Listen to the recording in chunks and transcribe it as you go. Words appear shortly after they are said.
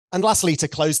And lastly, to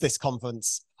close this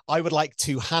conference, I would like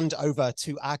to hand over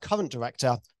to our current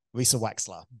director, Risa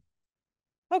Wechsler.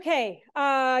 Okay,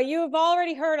 you've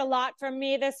already heard a lot from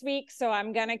me this week, so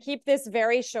I'm going to keep this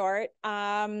very short.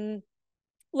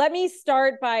 Let me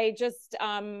start by just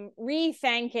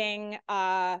re-thanking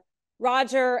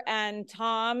Roger and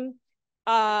Tom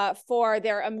for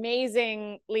their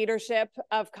amazing leadership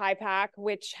of KIPAC,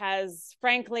 which has,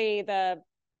 frankly,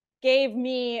 gave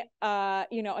me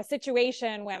a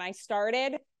situation when I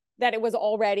started that it was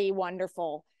already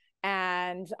wonderful.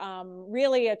 And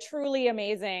really a truly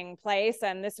amazing place.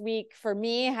 And this week for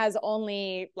me has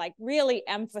only really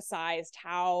emphasized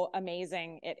how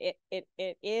amazing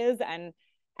it is and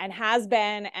has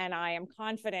been, and I am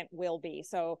confident will be.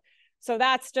 So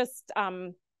that's just,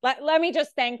 let me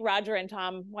just thank Roger and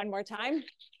Tom one more time.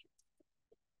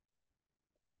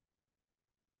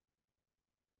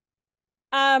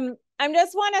 I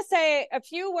just want to say a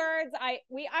few words.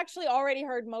 We actually already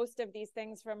heard most of these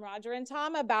things from Roger and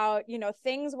Tom about,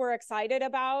 things we're excited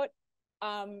about.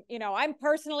 I'm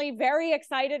personally very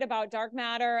excited about dark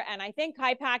matter, and I think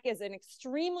KIPAC is an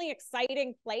extremely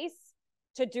exciting place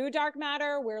to do dark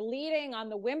matter. We're leading on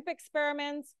the WIMP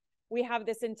experiments. We have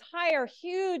this entire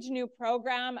huge new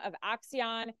program of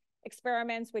Axion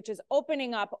experiments, which is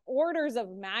opening up orders of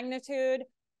magnitude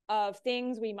of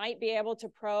things we might be able to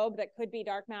probe that could be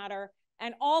dark matter,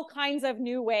 and all kinds of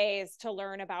new ways to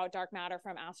learn about dark matter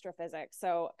from astrophysics.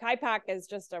 So KIPAC is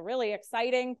just a really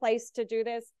exciting place to do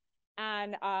this,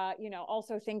 and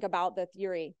also think about the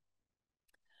theory.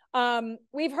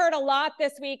 We've heard a lot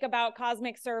this week about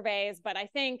cosmic surveys, but I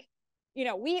think,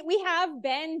 we have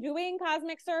been doing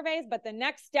cosmic surveys, but the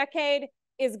next decade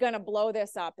is going to blow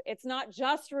this up. It's not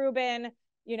just Rubin.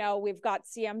 We've got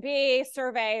CMB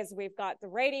surveys, we've got the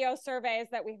radio surveys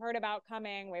that we heard about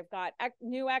coming, we've got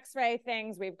new X-ray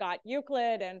things, we've got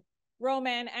Euclid and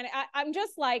Roman, and I'm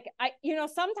just like,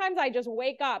 sometimes I just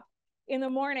wake up in the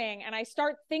morning and I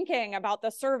start thinking about the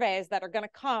surveys that are going to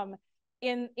come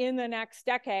in the next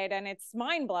decade, and it's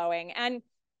mind-blowing. And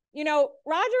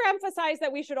Roger emphasized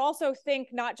that we should also think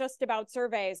not just about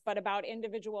surveys, but about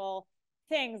individual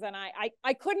things, and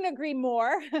I couldn't agree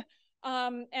more.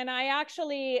 And I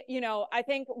actually, I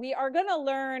think we are going to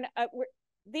learn,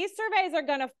 these surveys are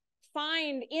going to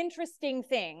find interesting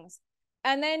things.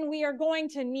 And then we are going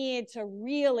to need to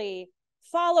really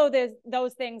follow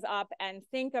those things up and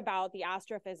think about the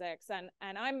astrophysics. And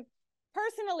I'm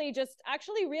personally just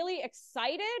actually really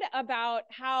excited about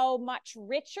how much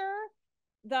richer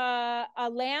the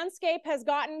landscape has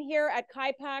gotten here at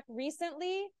KIPAC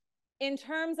recently in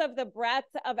terms of the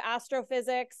breadth of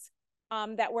astrophysics.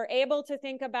 That we're able to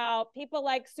think about, people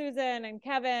like Susan and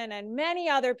Kevin and many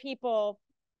other people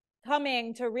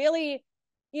coming to really,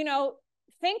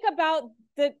 think about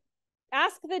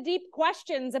ask the deep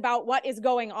questions about what is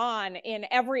going on in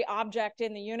every object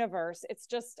in the universe. It's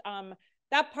just,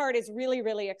 that part is really,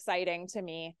 really exciting to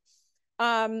me.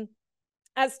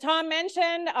 As Tom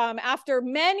mentioned, after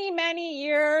many, many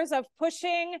years of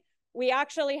pushing, we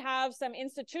actually have some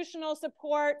institutional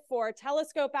support for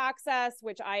telescope access,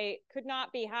 which I could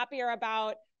not be happier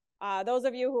about. Those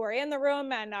of you who are in the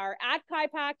room and are at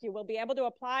KIPAC, you will be able to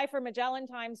apply for Magellan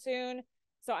time soon.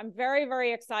 So I'm very,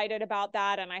 very excited about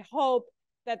that. And I hope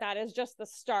that that is just the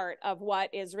start of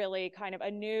what is really kind of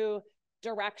a new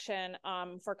direction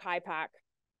for KIPAC.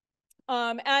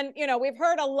 And, we've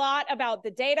heard a lot about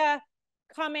the data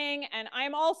coming, and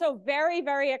I'm also very,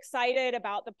 very excited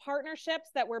about the partnerships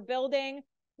that we're building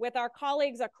with our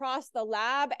colleagues across the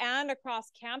lab and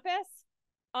across campus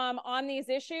on these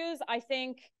issues. I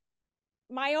think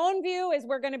my own view is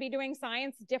we're going to be doing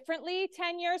science differently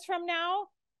 10 years from now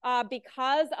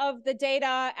because of the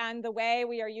data and the way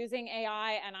we are using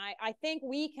AI, and I think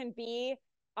we can be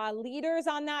leaders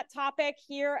on that topic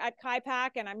here at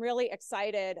KIPAC, and I'm really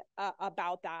excited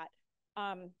about that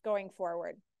going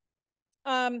forward.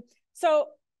 So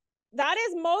that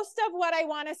is most of what I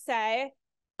want to say.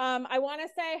 I want to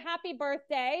say happy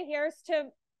birthday. Here's to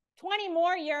 20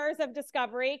 more years of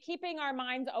discovery, keeping our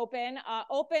minds open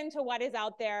to what is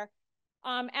out there.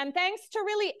 And thanks to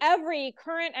really every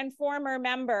current and former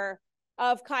member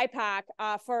of KIPAC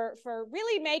for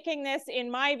really making this, in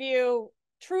my view,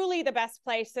 truly the best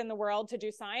place in the world to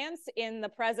do science in the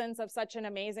presence of such an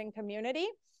amazing community.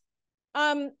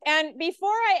 And before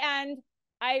I end,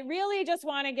 I really just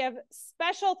want to give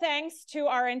special thanks to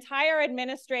our entire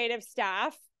administrative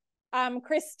staff.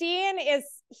 Christine is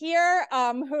here,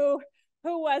 who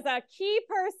was a key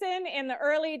person in the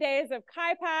early days of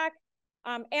KIPAC.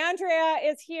 Andrea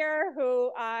is here,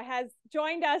 who has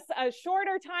joined us a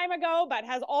shorter time ago, but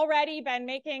has already been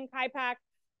making KIPAC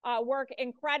work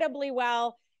incredibly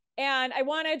well. And I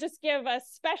want to just give a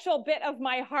special bit of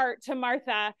my heart to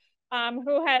Martha,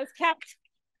 who has kept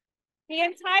the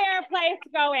entire place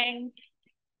going.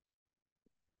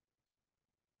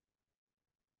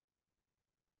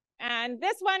 And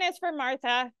this one is for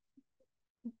Martha.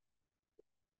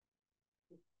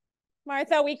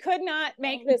 Martha, we could not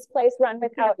make this place run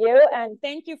without you. And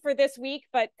thank you for this week,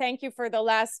 but thank you for the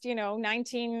last,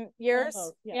 19 years.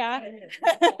 Oh, yeah.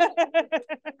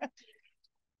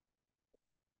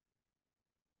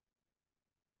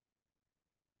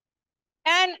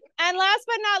 And last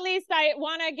but not least, I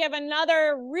want to give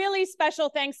another really special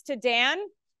thanks to Dan,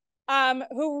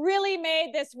 who really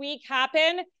made this week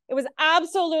happen. It was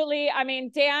absolutely,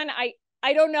 Dan,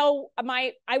 I don't know,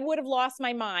 I would have lost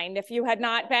my mind if you had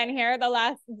not been here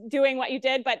doing what you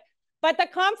did, but the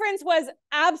conference was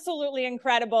absolutely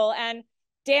incredible. And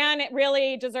Dan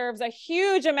really deserves a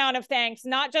huge amount of thanks,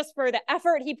 not just for the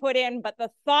effort he put in, but the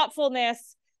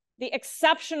thoughtfulness, the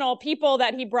exceptional people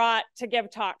that he brought to give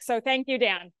talks. So thank you,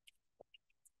 Dan.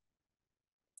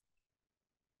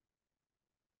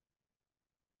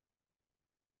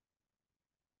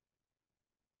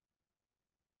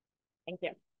 Thank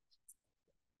you.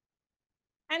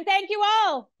 And thank you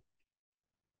all.